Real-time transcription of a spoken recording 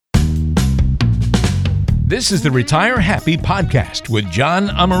This is the Retire Happy podcast with John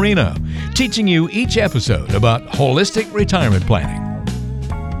Amarino, teaching you each episode about holistic retirement planning.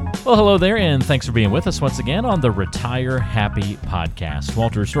 Well, hello there, and thanks for being with us once again on the Retire Happy podcast.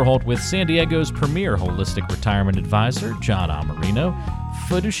 Walter Sturholt with San Diego's premier holistic retirement advisor, John Amarino,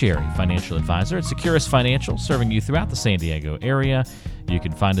 fiduciary financial advisor at Securus Financial, serving you throughout the San Diego area. You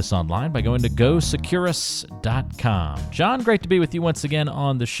can find us online by going to GoSecurus.com. John, great to be with you once again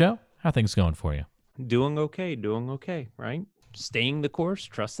on the show. How are things going for you? Doing okay, right? Staying the course,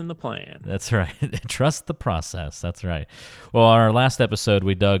 trusting the plan. That's right. Trust the process. That's right. Well, our last episode,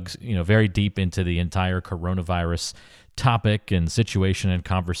 we dug, very deep into the entire coronavirus topic and situation and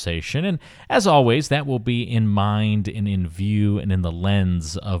conversation. And as always, that will be in mind and in view and in the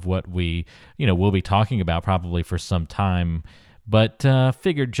lens of what we, we'll be talking about probably for some time. But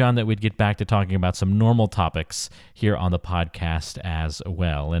figured, John, that we'd get back to talking about some normal topics here on the podcast as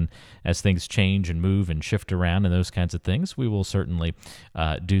well. And as things change and move and shift around and those kinds of things, we will certainly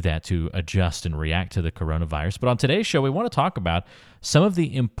do that to adjust and react to the coronavirus. But on today's show, we want to talk about some of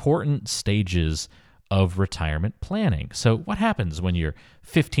the important stages of retirement planning. So what happens when you're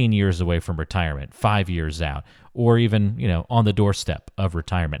 15 years away from retirement, 5 years out, or even, on the doorstep of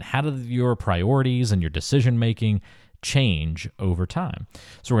retirement? How do your priorities and your decision-making change over time?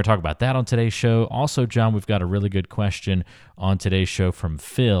 So we're going to talk about that on today's show. Also, John, we've got a really good question on today's show from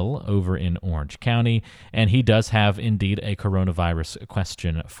Phil over in Orange County, and he does have indeed a coronavirus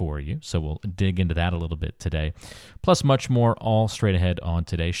question for you. So we'll dig into that a little bit today, plus much more all straight ahead on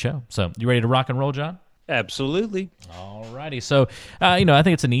today's show. So you ready to rock and roll, John? Absolutely. All righty. So, I think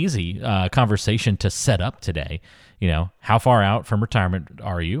it's an easy conversation to set up today. How far out from retirement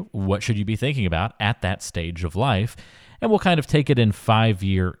are you? What should you be thinking about at that stage of life? And we'll kind of take it in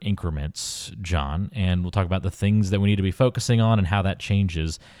 5-year increments, John, and we'll talk about the things that we need to be focusing on and how that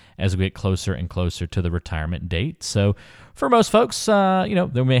changes as we get closer and closer to the retirement date. So for most folks,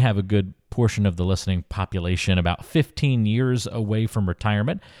 they may have a good portion of the listening population about 15 years away from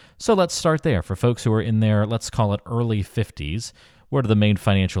retirement. So let's start there. For folks who are in their, let's call it early 50s, what are the main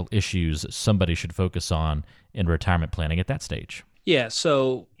financial issues somebody should focus on in retirement planning at that stage? Yeah,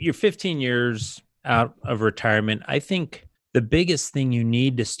 so you're 15 years out of retirement. I think the biggest thing you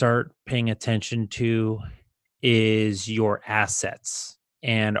need to start paying attention to is your assets.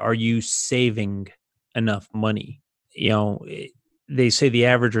 And are you saving enough money? They say the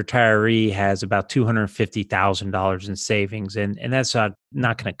average retiree has about $250,000 in savings, and that's not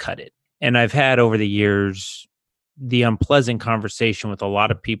going to cut it. And I've had over the years the unpleasant conversation with a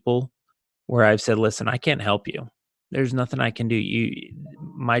lot of people where I've said, listen, I can't help you. There's nothing I can do.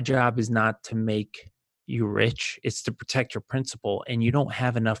 My job is not to make you rich. It's to protect your principal, and you don't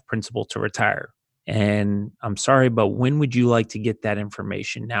have enough principal to retire. And I'm sorry, but when would you like to get that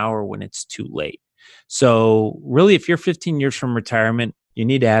information, now or when it's too late? So really, if you're 15 years from retirement, you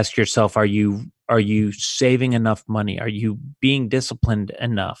need to ask yourself, are you saving enough money? Are you being disciplined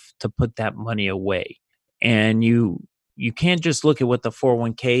enough to put that money away? And you can't just look at what the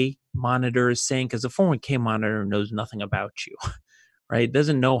 401k monitor is saying, because the 401k monitor knows nothing about you, right? It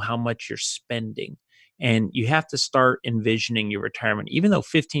doesn't know how much you're spending. And you have to start envisioning your retirement. Even though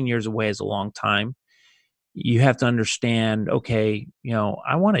 15 years away is a long time, you have to understand, okay,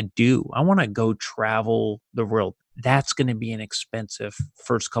 I want to go travel the world. That's going to be an expensive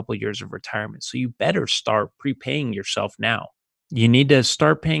first couple of years of retirement. So you better start prepaying yourself now. You need to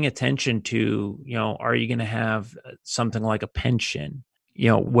start paying attention to, are you going to have something like a pension?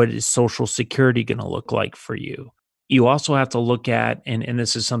 What is Social Security going to look like for you? You also have to look at, and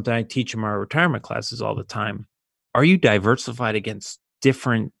this is something I teach in my retirement classes all the time, are you diversified against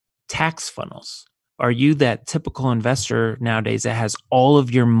different tax funnels? Are you that typical investor nowadays that has all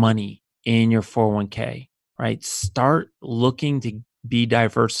of your money in your 401k, right? Start looking to be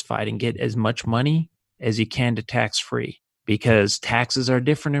diversified and get as much money as you can to tax-free, because taxes are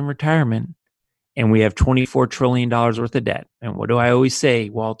different in retirement, and we have $24 trillion worth of debt. And what do I always say,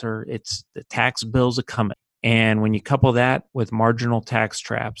 Walter? It's the tax bills are coming. And when you couple that with marginal tax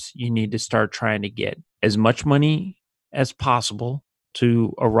traps, you need to start trying to get as much money as possible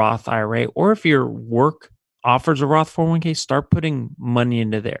to a Roth IRA, or if your work offers a Roth 401k, start putting money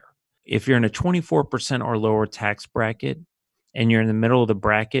into there. If you're in a 24% or lower tax bracket and you're in the middle of the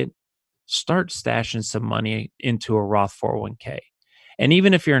bracket, start stashing some money into a Roth 401k. And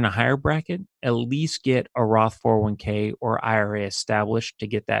even if you're in a higher bracket, at least get a Roth 401k or IRA established to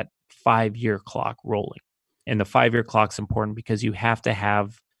get that 5-year clock rolling. And the 5-year clock's important because you have to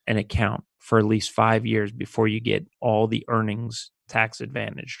have an account for at least 5 years before you get all the earnings tax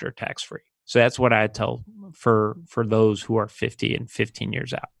advantaged or tax free. So that's what I tell for those who are 50 and 15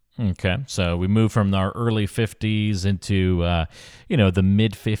 years out. Okay, so we move from our early 50s into, the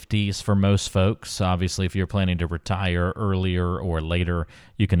mid 50s for most folks. Obviously, if you're planning to retire earlier or later,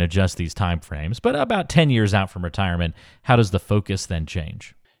 you can adjust these time frames. But about 10 years out from retirement, how does the focus then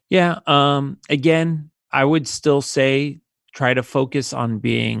change? Yeah. Again, I would still say try to focus on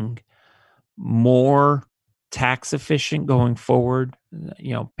being more tax efficient going forward,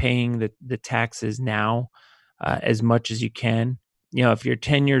 paying the taxes now as much as you can. If you're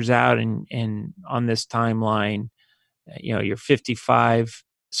 10 years out and on this timeline, you're 55,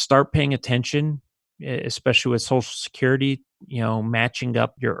 start paying attention, especially with Social Security, matching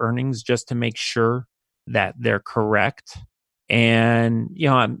up your earnings just to make sure that they're correct. And,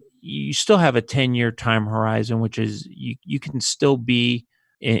 you still have a 10-year time horizon, which is you can still be,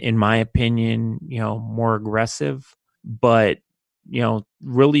 in my opinion, more aggressive, but,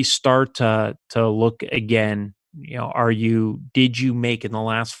 really start to look again, did you make in the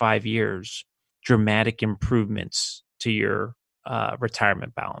last 5 years dramatic improvements to your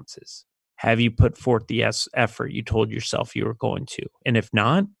retirement balances? Have you put forth the effort you told yourself you were going to? And if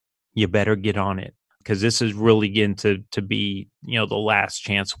not, you better get on it, because this is really getting to be, the last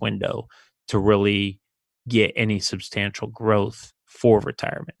chance window to really get any substantial growth for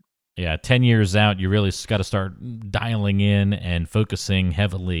retirement. Yeah, 10 years out, you really got to start dialing in and focusing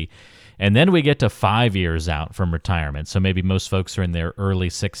heavily. And then we get to 5 years out from retirement. So maybe most folks are in their early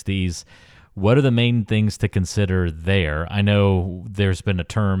 60s. What are the main things to consider there? I know there's been a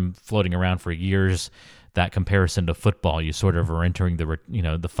term floating around for years, that comparison to football. You sort of are entering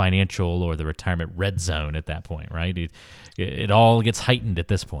the financial or the retirement red zone at that point, right? It all gets heightened at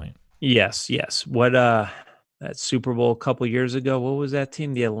this point. Yes. What that Super Bowl a couple years ago, what was that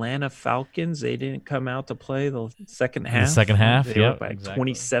team? The Atlanta Falcons. They didn't come out to play the second half. The second half, they were by exactly.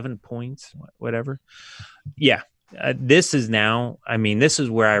 27 points, whatever. Yeah. This is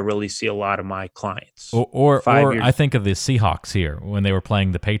where I really see a lot of my clients. Or I think of the Seahawks here when they were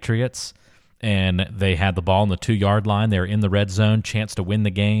playing the Patriots and they had the ball on the 2-yard line. They were in the red zone, chance to win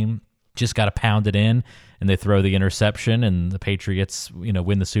the game, just got to pound it in, and they throw the interception, and the Patriots,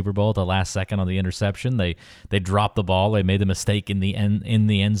 win the Super Bowl at the last second on the interception. They dropped the ball. They made the mistake in the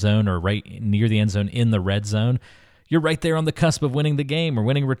end zone or right near the end zone in the red zone. You're right there on the cusp of winning the game or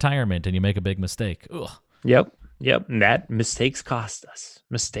winning retirement, and you make a big mistake. Ugh. Yep. And that mistakes cost us.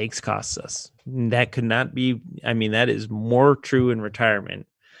 That could not be, that is more true in retirement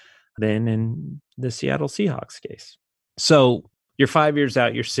than in the Seattle Seahawks case. So you're 5 years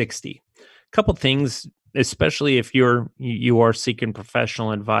out, you're 60. A couple things, especially if you are seeking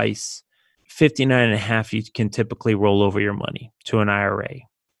professional advice. 59 and a half, you can typically roll over your money to an IRA.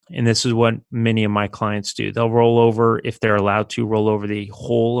 And this is what many of my clients do. They'll roll over, if they're allowed to, roll over the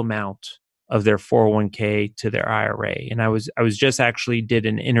whole amount of their 401k to their IRA. And I was just actually did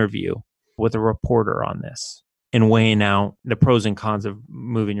an interview with a reporter on this and weighing out the pros and cons of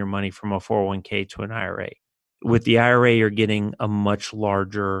moving your money from a 401k to an IRA. With the IRA, you're getting a much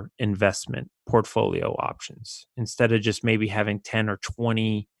larger investment portfolio options. Instead of just maybe having 10 or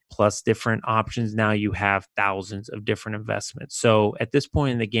 20 plus different options, now you have thousands of different investments. So at this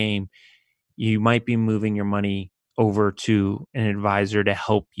point in the game, you might be moving your money over to an advisor to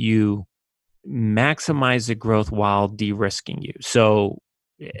help you maximize the growth while de-risking you. So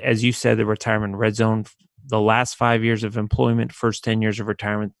as you said, the retirement red zone, the last 5 years of employment, first 10 years of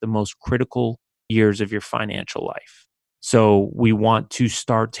retirement, the most critical years of your financial life. So we want to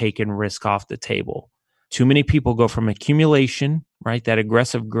start taking risk off the table. Too many people go from accumulation, right, that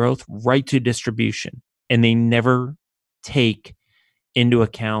aggressive growth, right to distribution. And they never take into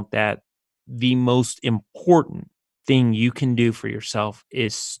account that the most important thing you can do for yourself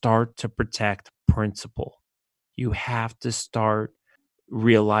is start to protect principal. You have to start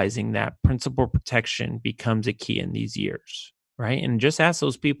realizing that principal protection becomes a key in these years, right? And just ask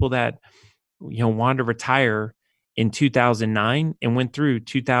those people that wanted to retire in 2009 and went through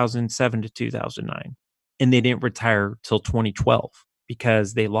 2007 to 2009, and they didn't retire till 2012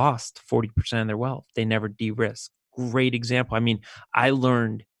 because they lost 40% of their wealth. They never de-risked. Great example. I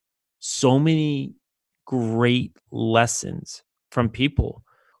learned so many great lessons from people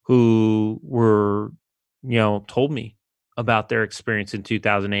who were, told me about their experience in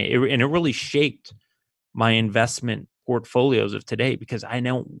 2008. And it really shaped my investment portfolios of today, because I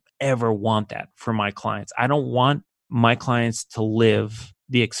don't ever want that for my clients. I don't want my clients to live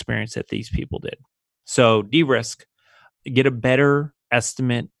the experience that these people did. So de-risk, get a better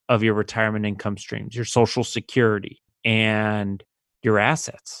estimate of your retirement income streams, your Social Security, and your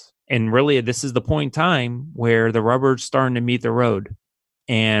assets. And really, this is the point in time where the rubber's starting to meet the road.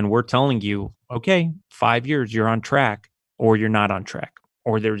 And we're telling you, okay, 5 years, you're on track or you're not on track.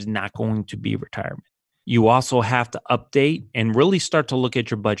 or there's not going to be retirement. You also have to update and really start to look at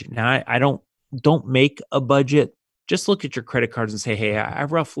your budget. Now, I don't make a budget. Just look at your credit cards and say, hey, I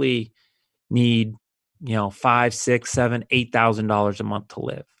roughly need, $5, 6, 7, $8,000 a month to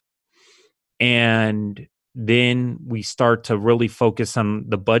live. And then we start to really focus on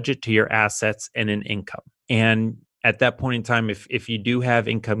the budget to your assets and an income. And at that point in time, if you do have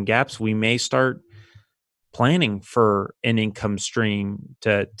income gaps, we may start planning for an income stream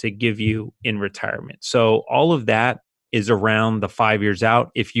to give you in retirement. So all of that is around the 5 years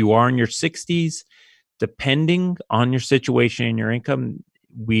out. If you are in your 60s, depending on your situation and your income,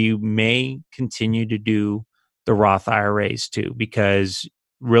 we may continue to do the Roth IRAs too, because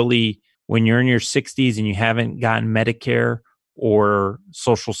really when you're in your 60s and you haven't gotten Medicare or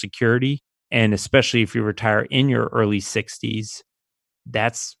Social Security, and especially if you retire in your early 60s,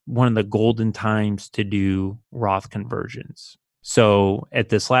 that's one of the golden times to do Roth conversions. So at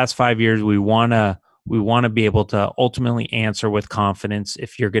this last 5 years, we want to be able to ultimately answer with confidence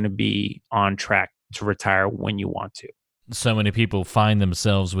if you're going to be on track to retire when you want to. So many people find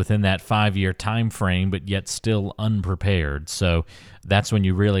themselves within that 5-year time frame, but yet still unprepared. So that's when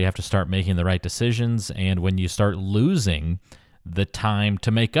you really have to start making the right decisions, and when you start losing the time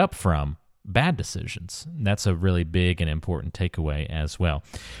to make up from bad decisions. That's a really big and important takeaway as well.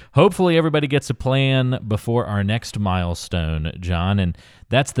 Hopefully everybody gets a plan before our next milestone, John, and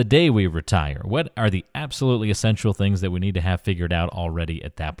that's the day we retire. What are the absolutely essential things that we need to have figured out already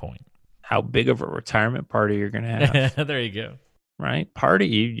at that point? How big of a retirement party you're going to have. There you go. Right?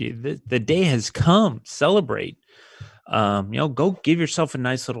 Party. The day has come. Celebrate. Go give yourself a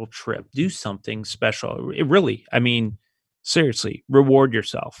nice little trip. Do something special. Seriously, reward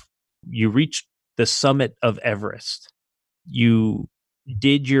yourself. You reached the summit of Everest. You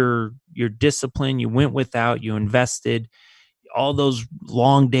did your discipline. You went without. You invested. All those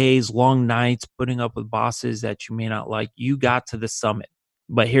long days, long nights, putting up with bosses that you may not like. You got to the summit.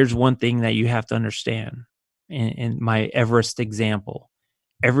 But here's one thing that you have to understand. In my Everest example,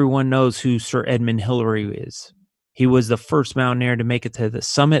 everyone knows who Sir Edmund Hillary is. He was the first mountaineer to make it to the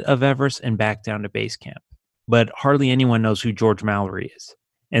summit of Everest and back down to base camp. But hardly anyone knows who George Mallory is.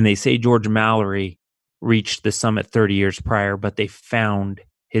 And they say George Mallory reached the summit 30 years prior, but they found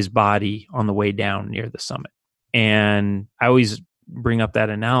his body on the way down near the summit. And I always bring up that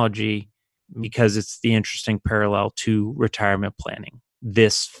analogy because it's the interesting parallel to retirement planning.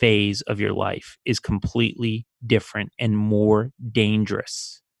 This phase of your life is completely different and more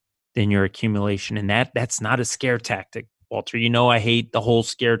dangerous than your accumulation. And that's not a scare tactic, Walter. I hate the whole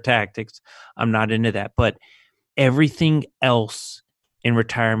scare tactics. I'm not into that. But everything else in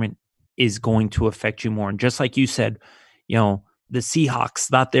retirement is going to affect you more. And just like you said, the Seahawks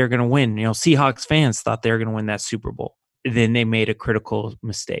thought they were going to win. Seahawks fans thought they were going to win that Super Bowl. Then they made a critical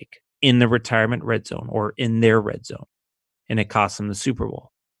mistake in the retirement red zone or in their red zone, and it cost them the Super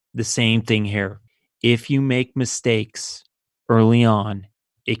Bowl. The same thing here. If you make mistakes early on,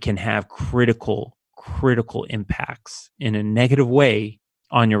 it can have critical impacts in a negative way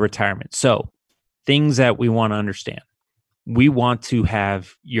on your retirement. So things that we want to understand. We want to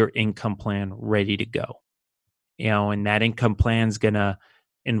have your income plan ready to go. And that income plan is going to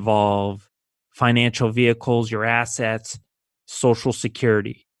involve financial vehicles, your assets, Social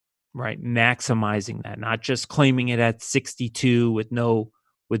Security, right? Maximizing that, not just claiming it at 62 with no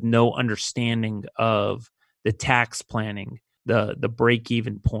understanding of the tax planning, the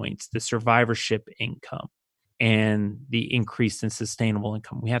break-even points, the survivorship income, and the increase in sustainable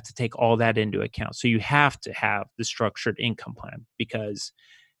income. We have to take all that into account. So you have to have the structured income plan because,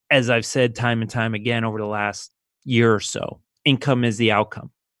 as I've said time and time again over the last year or so, income is the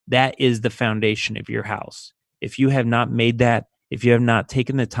outcome. That is the foundation of your house. If you have not made that, if you have not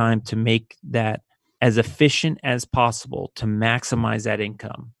taken the time to make that as efficient as possible to maximize that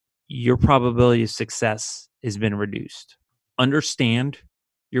income, your probability of success has been reduced. Understand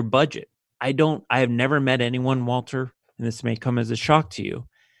your budget. I have never met anyone, Walter, and this may come as a shock to you,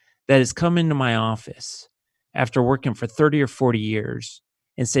 that has come into my office after working for 30 or 40 years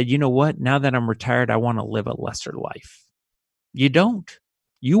and said, you know what, now that I'm retired, I want to live a lesser life. You don't.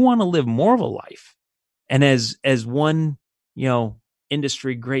 You want to live more of a life. And as one,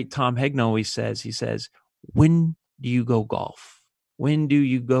 industry great Tom Hegno always says, he says, when do you go golf? When do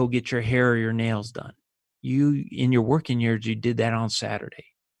you go get your hair or your nails done? You, in your working years, you did that on Saturday.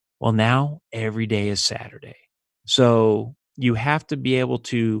 Well, now every day is Saturday. So you have to be able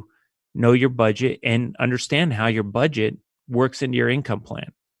to know your budget and understand how your budget works into your income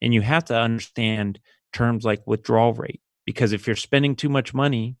plan. And you have to understand terms like withdrawal rate, because if you're spending too much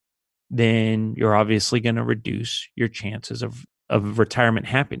money, then you're obviously going to reduce your chances of of retirement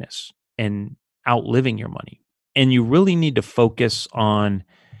happiness and outliving your money. And you really need to focus on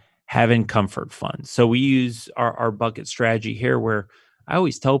having comfort funds. So we use our bucket strategy here where I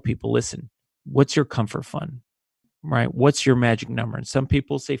always tell people, listen, what's your comfort fund, right? What's your magic number? And some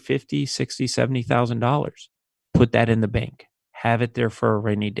people say 50, 60, $70,000. Put that in the bank. Have it there for a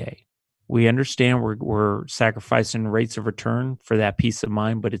rainy day. We understand we're sacrificing rates of return for that peace of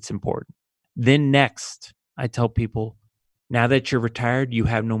mind, but it's important. Then next, I tell people, now that you're retired, you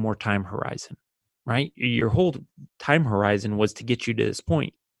have no more time horizon, right? Your whole time horizon was to get you to this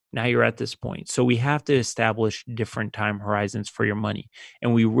point. Now you're at this point. So we have to establish different time horizons for your money.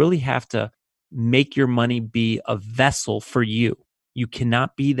 And we really have to make your money be a vessel for you. You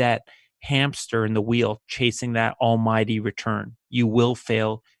cannot be that hamster in the wheel chasing that almighty return. You will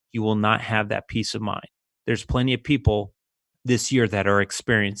fail. You will not have that peace of mind. There's plenty of people this year that are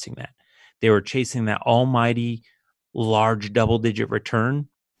experiencing that. They were chasing that almighty large double-digit return,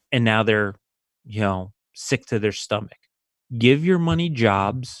 and now they're, sick to their stomach. Give your money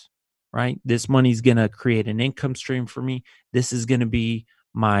jobs, right? This money's going to create an income stream for me. This is going to be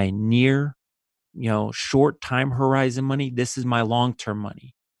my near, short time horizon money. This is my long-term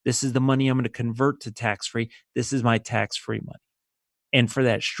money. This is the money I'm going to convert to tax-free. This is my tax-free money. And for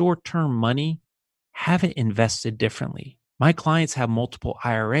that short-term money, have it invested differently. My clients have multiple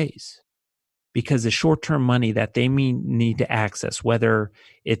IRAs because the short-term money that they need to access, whether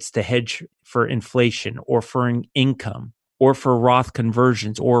it's to hedge for inflation or for income or for Roth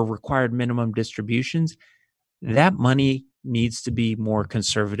conversions or required minimum distributions, that money needs to be more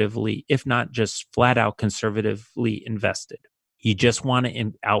conservatively, if not just flat out conservatively invested. You just want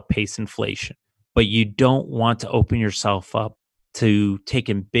to outpace inflation, but you don't want to open yourself up to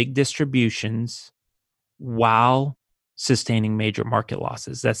taking big distributions while sustaining major market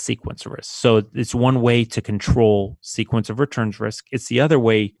losses. That's sequence risk. So it's one way to control sequence of returns risk. It's the other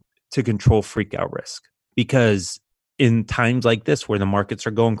way to control freak out risk, because in times like this where the markets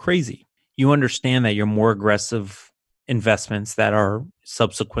are going crazy, you understand that your more aggressive investments that are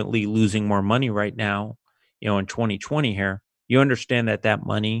subsequently losing more money right now, in 2020 here, you understand that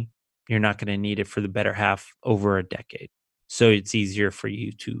money, you're not going to need it for the better half over a decade. So it's easier for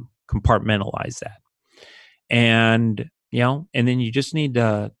you to compartmentalize that. And, and then you just need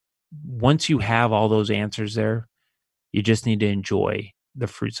to, once you have all those answers there, you just need to enjoy the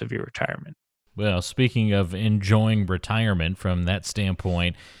fruits of your retirement. Well, speaking of enjoying retirement from that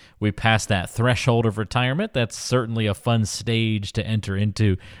standpoint, we passed that threshold of retirement. That's certainly a fun stage to enter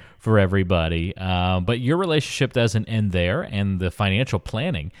into for everybody. But your relationship doesn't end there, and the financial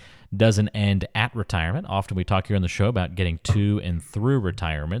planning doesn't end at retirement. Often we talk here on the show about getting to and through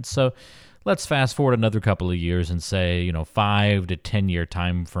retirement. So let's fast forward another couple of years and say, 5 to 10 year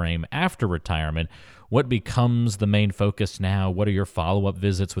time frame after retirement. What becomes the main focus now? What are your follow-up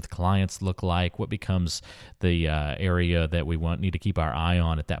visits with clients look like? What becomes the area that we need to keep our eye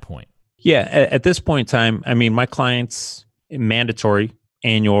on at that point? Yeah, at this point in time, my clients, mandatory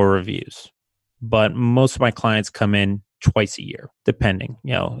annual reviews, but most of my clients come in twice a year, depending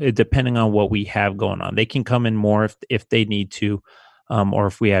on what we have going on. They can come in more if they need to, or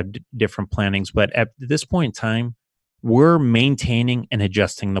if we have different plannings. But at this point in time, we're maintaining and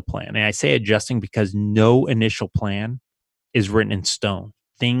adjusting the plan. And I say adjusting because no initial plan is written in stone.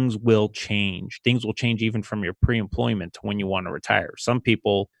 Things will change. Things will change even from your pre-employment to when you want to retire. Some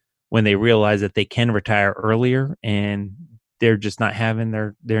people, when they realize that they can retire earlier and they're just not having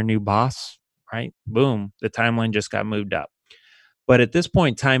their new boss, right? Boom, the timeline just got moved up. But at this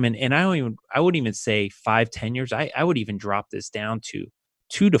point in time, and I wouldn't even say 5-10 years. I would even drop this down to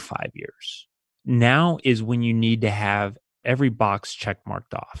 2 to 5 years. Now is when you need to have every box check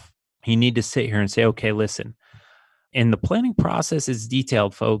marked off. You need to sit here and say, okay, listen. And the planning process is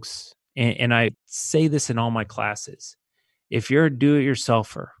detailed, folks. And I say this in all my classes. If you're a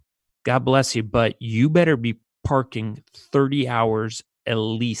do-it-yourselfer, God bless you, but you better be parking 30 hours at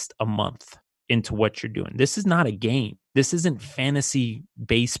least a month into what you're doing. This is not a game. This isn't fantasy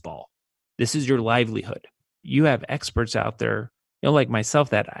baseball. This is your livelihood. You have experts out there, like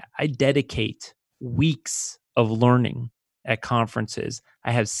myself, that I dedicate weeks of learning at conferences.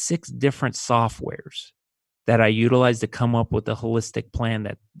 I have 6 different softwares that I utilize to come up with a holistic plan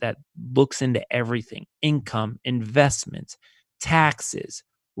that looks into everything: income, investments, taxes,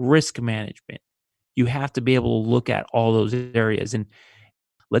 risk management. You have to be able to look at all those areas, and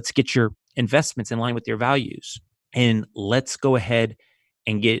let's get your investments in line with your values. And let's go ahead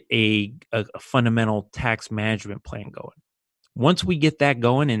and get a fundamental tax management plan going. Once we get that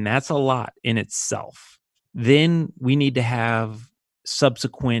going, and that's a lot in itself, then we need to have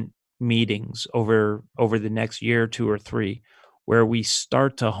subsequent meetings over the next year or 2 or 3, where we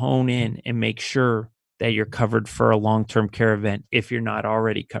start to hone in and make sure that you're covered for a long-term care event if you're not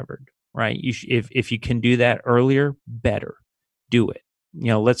already covered, right? If you can do that earlier, better. Do it.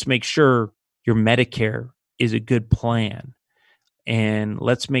 Let's make sure your Medicare is a good plan. And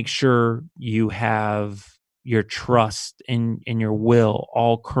let's make sure you have your trust and your will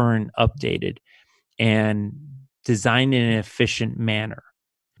all current, updated, and designed in an efficient manner.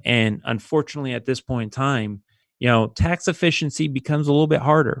 And unfortunately, at this point in time, tax efficiency becomes a little bit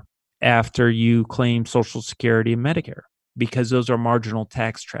harder after you claim Social Security and Medicare, because those are marginal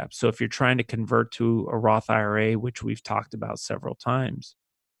tax traps. So if you're trying to convert to a Roth IRA, which we've talked about several times,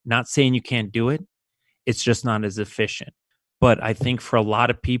 not saying you can't do it, it's just not as efficient. But I think for a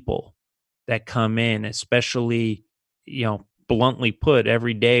lot of people that come in, especially, bluntly put,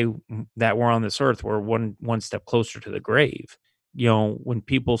 every day that we're on this earth, we're one step closer to the grave. When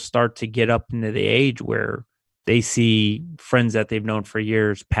people start to get up into the age where they see friends that they've known for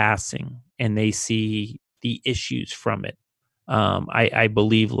years passing and they see the issues from it, I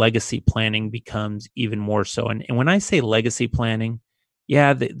believe legacy planning becomes even more so. And when I say legacy planning,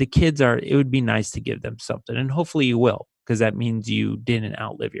 yeah, the kids it would be nice to give them something, and hopefully you will, because that means you didn't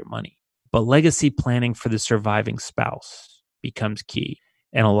outlive your money. But legacy planning for the surviving spouse becomes key.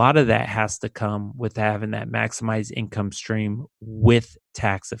 And a lot of that has to come with having that maximized income stream with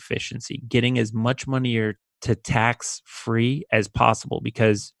tax efficiency, getting as much money to tax free as possible.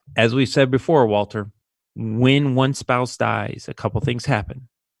 Because as we said before, Walter, when one spouse dies, a couple things happen.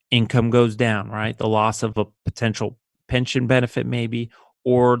 Income goes down, right? The loss of a potential pension benefit maybe,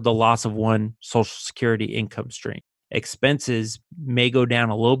 or the loss of one Social Security income stream. Expenses may go down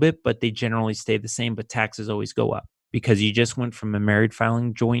a little bit, but they generally stay the same, but taxes always go up because you just went from a married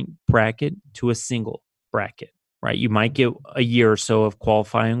filing joint bracket to a single bracket, right? You might get a year or so of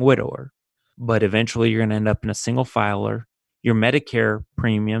qualifying widower, but eventually you're going to end up in a single filer. Your Medicare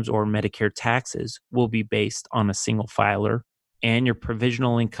premiums or Medicare taxes will be based on a single filer, and your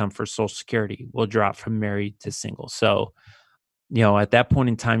provisional income for Social Security will drop from married to single. So, at that point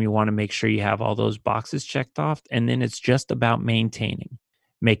in time, you want to make sure you have all those boxes checked off. And then it's just about making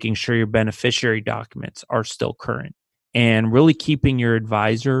sure your beneficiary documents are still current, and really keeping your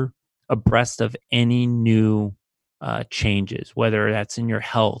advisor abreast of any new changes, whether that's in your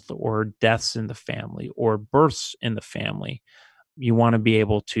health or deaths in the family or births in the family. You want to be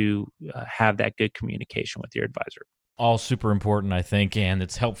able to have that good communication with your advisor. All super important, I think, and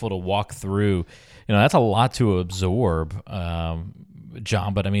it's helpful to walk through. That's a lot to absorb,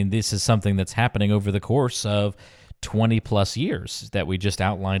 John, but I mean, this is something that's happening over the course of 20 plus years that we just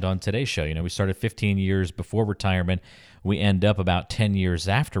outlined on today's show. We started 15 years before retirement. We end up about 10 years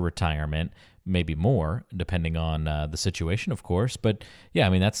after retirement, maybe more, depending on the situation, of course. But yeah, I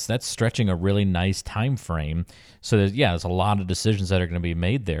mean, that's stretching a really nice time frame. So there's a lot of decisions that are going to be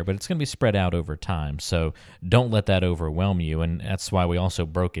made there, but it's going to be spread out over time. So don't let that overwhelm you. And that's why we also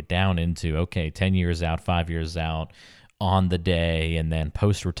broke it down into, okay, 10 years out, 5 years out, on the day, and then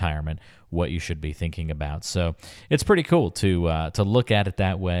post-retirement, what you should be thinking about. So it's pretty cool to look at it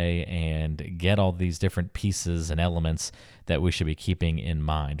that way and get all these different pieces and elements that we should be keeping in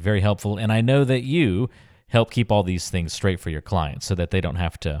mind. Very helpful. And I know that you help keep all these things straight for your clients so that they don't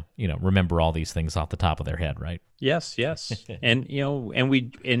have to, remember all these things off the top of their head, right? Yes. And,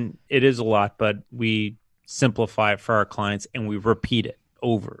 and it is a lot, but we simplify it for our clients and we repeat it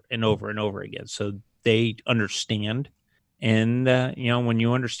over and over and over again so they understand. And, when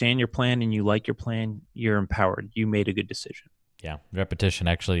you understand your plan and you like your plan, you're empowered. You made a good decision. Yeah, repetition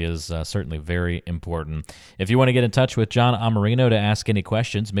actually is certainly very important. If you want to get in touch with John Amarino to ask any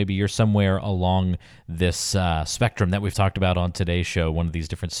questions, maybe you're somewhere along this spectrum that we've talked about on today's show, one of these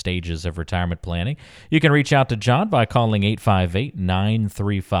different stages of retirement planning, you can reach out to John by calling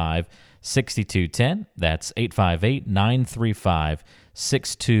 858-935-6210. That's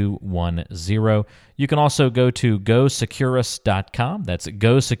 858-935-6210. You can also go to GoSecurus.com. That's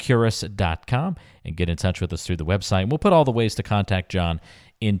GoSecurus.com, and get in touch with us through the website. We'll put all the ways to contact John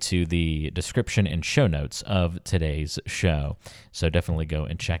into the description and show notes of today's show. So definitely go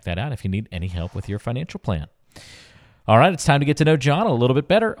and check that out if you need any help with your financial plan. All right, it's time to get to know John a little bit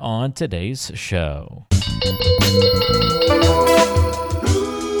better on today's show.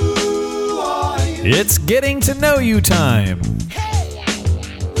 It's getting to know you time.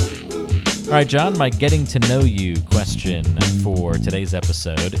 All right, John, my getting to know you question for today's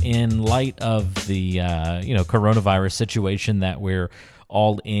episode, in light of the coronavirus situation that we're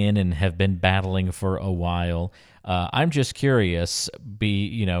all in and have been battling for a while. I'm just curious,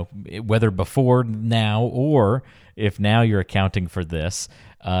 whether before now or if now you're accounting for this,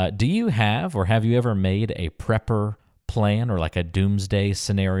 do you have or have you ever made a prepper plan or like a doomsday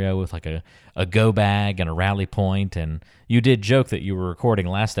scenario with like a go bag and a rally point. And you did joke that you were recording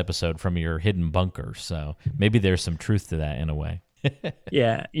last episode from your hidden bunker. So maybe there's some truth to that in a way.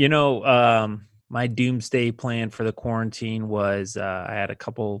 Yeah. My doomsday plan for the quarantine was I had a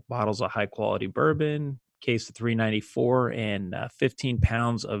couple bottles of high quality bourbon, case of 394, and 15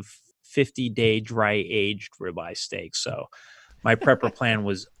 pounds of 50-day dry aged ribeye steak. So my prepper plan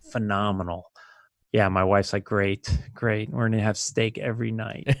was phenomenal. Yeah, my wife's like, great. We're gonna have steak every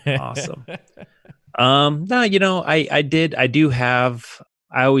night. Awesome. No, I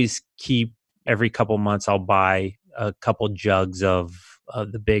always keep every couple months I'll buy a couple jugs of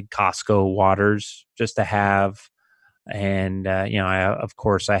the big Costco waters just to have. And of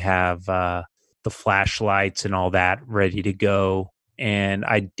course I have the flashlights and all that ready to go. And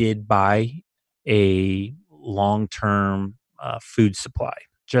I did buy a long-term food supply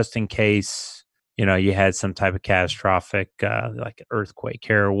just in case you had some type of catastrophic like earthquake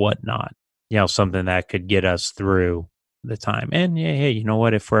here or whatnot, something that could get us through the time. And hey, you know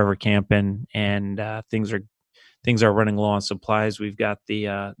what, if we're ever camping and things are running low on supplies, we've got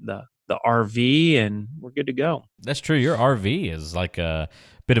the RV and we're good to go. That's true. Your RV is like a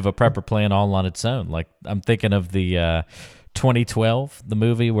bit of a prepper plan all on its own. Like I'm thinking of the 2012, the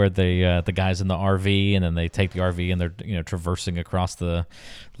movie where the guys in the RV and then they take the RV and they're traversing across the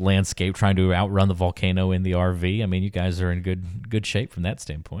landscape trying to outrun the volcano in the RV. I mean, you guys are in good shape from that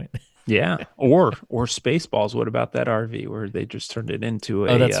standpoint. Yeah, or Spaceballs. What about that RV where they just turned it into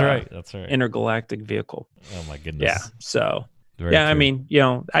a that's right. intergalactic vehicle? Oh my goodness. Yeah. So Very true. I mean,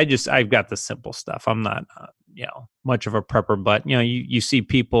 I've got the simple stuff. I'm not much of a prepper, but you see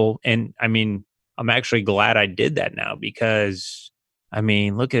people, and I mean, I'm actually glad I did that now because I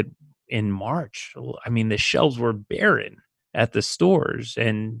mean, look at in March. I mean, the shelves were barren at the stores,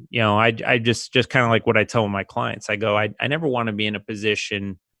 and I just kind of like what I tell my clients. I go, I never want to be in a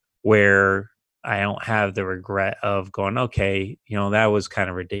position where I don't have the regret of going, okay, that was kind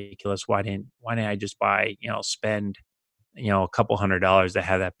of ridiculous. Why didn't I just buy, spend, a couple $100s to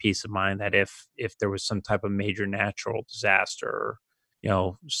have that peace of mind that if there was some type of major natural disaster,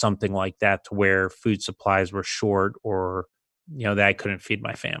 or, something like that to where food supplies were short or, that I couldn't feed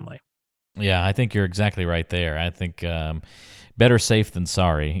my family. Yeah, I think you're exactly right there. I think better safe than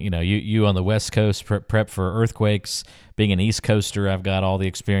sorry. You on the West Coast prep for earthquakes. Being an East Coaster, I've got all the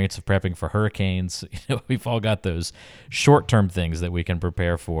experience of prepping for hurricanes. We've all got those short-term things that we can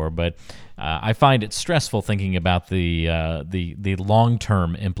prepare for. But I find it stressful thinking about the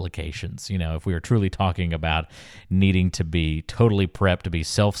long-term implications. If we are truly talking about needing to be totally prepped, to be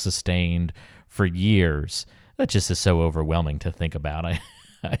self-sustained for years, that just is so overwhelming to think about.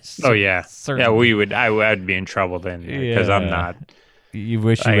 Oh yeah, certainly. I would be in trouble then because I'm not. You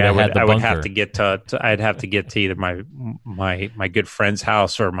wish you would have had the bunker. I would have to get to. I'd have to get to either my good friend's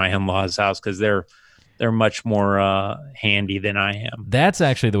house or my in-laws' house because they're much more handy than I am. That's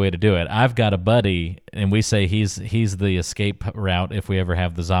actually the way to do it. I've got a buddy, and we say he's the escape route if we ever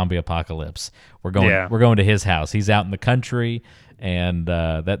have the zombie apocalypse. We're going to his house. He's out in the country. And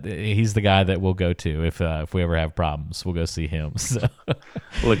that he's the guy that we'll go to if we ever have problems. We'll go see him. So.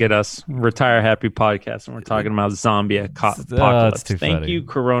 Look at us, Retire Happy Podcast, and we're talking about zombie apocalypse. Thank funny. You,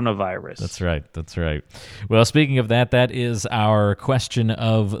 coronavirus. That's right. Well, speaking of that is our question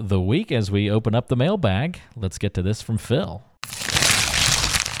of the week as we open up the mailbag. Let's get to this from Phil.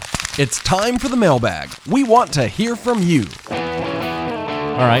 It's time for the mailbag. We want to hear from you.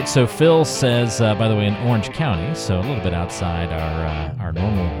 All right, so Phil says, by the way, in Orange County, so a little bit outside our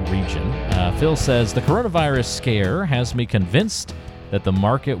normal region, Phil says, the coronavirus scare has me convinced that the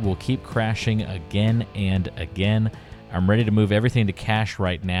market will keep crashing again and again. I'm ready to move everything to cash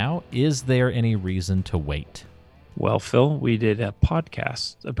right now. Is there any reason to wait? Well, Phil, we did a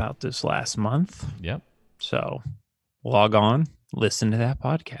podcast about this last month. Yep. So log on, listen to that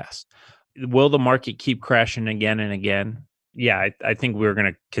podcast. Will the market keep crashing again and again? Yeah, I think we're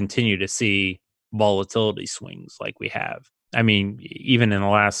going to continue to see volatility swings like we have. I mean, even in the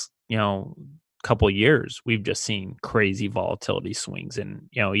last, couple of years, we've just seen crazy volatility swings. And,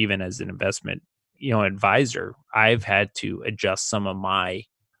 even as an investment, advisor, I've had to adjust some of my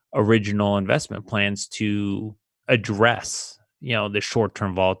original investment plans to address, the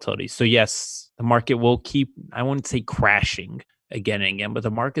short-term volatility. So yes, the market will keep, I wouldn't say crashing again and again, but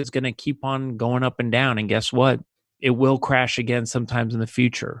the market's going to keep on going up and down. And guess what? It will crash again sometimes in the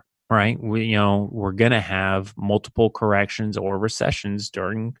future, right? We're going to have multiple corrections or recessions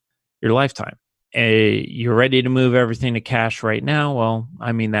during your lifetime. You're ready to move everything to cash right now. Well,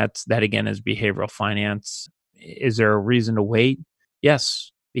 I mean, that again is behavioral finance. Is there a reason to wait?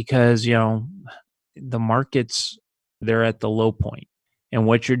 Yes, because, the markets they're at the low point. And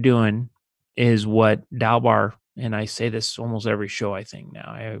what you're doing is what Dalbar, and I say this almost every show, I think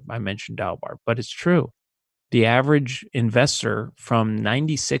now, I mentioned Dalbar, but it's true. The average investor from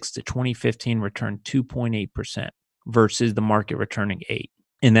 96 to 2015 returned 2.8% versus the market returning 8%.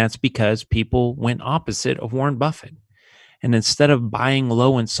 And that's because people went opposite of Warren Buffett. And instead of buying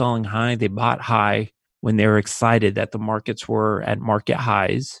low and selling high, they bought high when they were excited that the markets were at market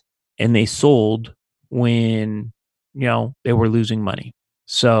highs, and they sold when, they were losing money.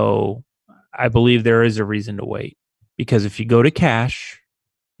 So I believe there is a reason to wait, because if you go to cash,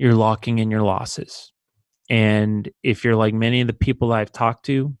 you're locking in your losses. And if you're like many of the people I've talked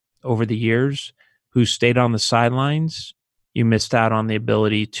to over the years who stayed on the sidelines, you missed out on the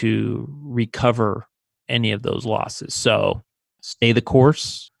ability to recover any of those losses. So stay the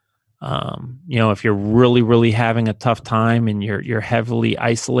course. If you're really, really having a tough time and you're heavily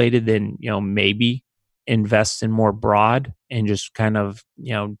isolated, then, maybe invest in more broad and just kind of,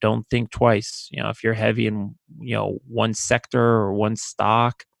 don't think twice. If you're heavy in, one sector or one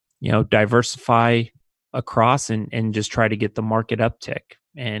stock, diversify across and just try to get the market uptick,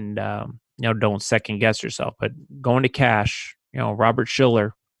 and, don't second guess yourself. But going to cash, Robert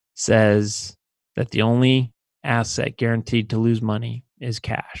Shiller says that the only asset guaranteed to lose money is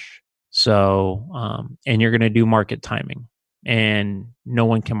cash. So, and you're going to do market timing, and no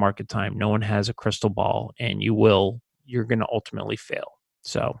one can market time. No one has a crystal ball, and you're going to ultimately fail.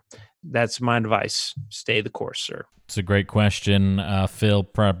 So that's my advice. Stay the course, sir. It's a great question, Phil.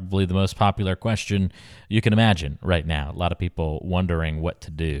 Probably the most popular question you can imagine right now. A lot of people wondering what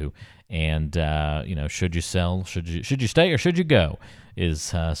to do, and should you sell? Should you stay, or should you go?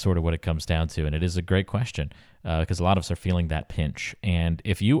 Is sort of what it comes down to, and it is a great question because a lot of us are feeling that pinch. And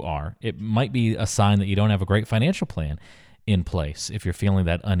if you are, it might be a sign that you don't have a great financial plan in place. If you're feeling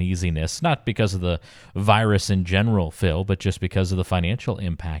that uneasiness, not because of the virus in general, Phil, but just because of the financial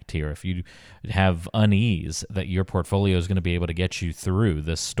impact here. If you have unease that your portfolio is going to be able to get you through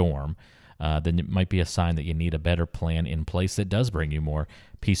this storm, then it might be a sign that you need a better plan in place that does bring you more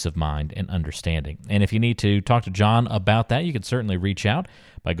peace of mind and understanding. And if you need to talk to John about that, you can certainly reach out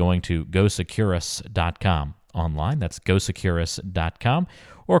by going to gosecurus.com online. That's gosecurus.com,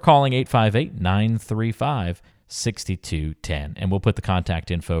 or calling 858-935-6210. And we'll put the contact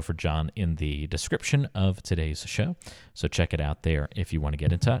info for John in the description of today's show. So check it out there if you want to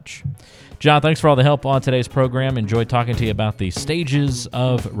get in touch. John, thanks for all the help on today's program. Enjoyed talking to you about the stages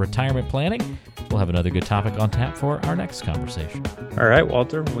of retirement planning. We'll have another good topic on tap for our next conversation. All right,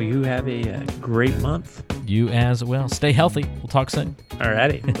 Walter. Well, you have a great month. You as well. Stay healthy. We'll talk soon. All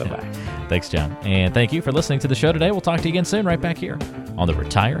righty. Bye-bye. Thanks, John. And thank you for listening to the show today. We'll talk to you again soon, right back here on the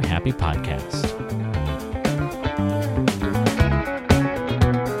Retire Happy Podcast.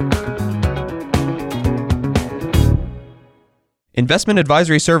 Investment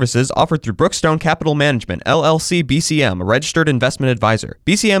advisory services offered through Brookstone Capital Management, LLC BCM, a registered investment advisor.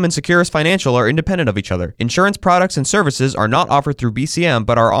 BCM and Securus Financial are independent of each other. Insurance products and services are not offered through BCM,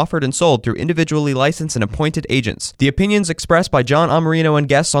 but are offered and sold through individually licensed and appointed agents. The opinions expressed by John Amarino and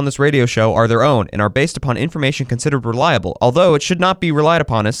guests on this radio show are their own and are based upon information considered reliable, although it should not be relied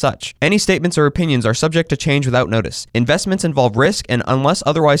upon as such. Any statements or opinions are subject to change without notice. Investments involve risk and, unless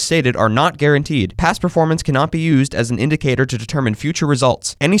otherwise stated, are not guaranteed. Past performance cannot be used as an indicator to determine future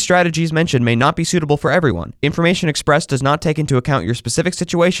results. Any strategies mentioned may not be suitable for everyone. Information expressed does not take into account your specific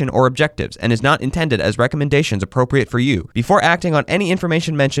situation or objectives and is not intended as recommendations appropriate for you. Before acting on any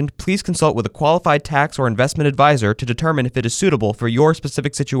information mentioned, please consult with a qualified tax or investment advisor to determine if it is suitable for your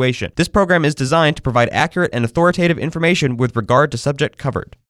specific situation. This program is designed to provide accurate and authoritative information with regard to subject covered.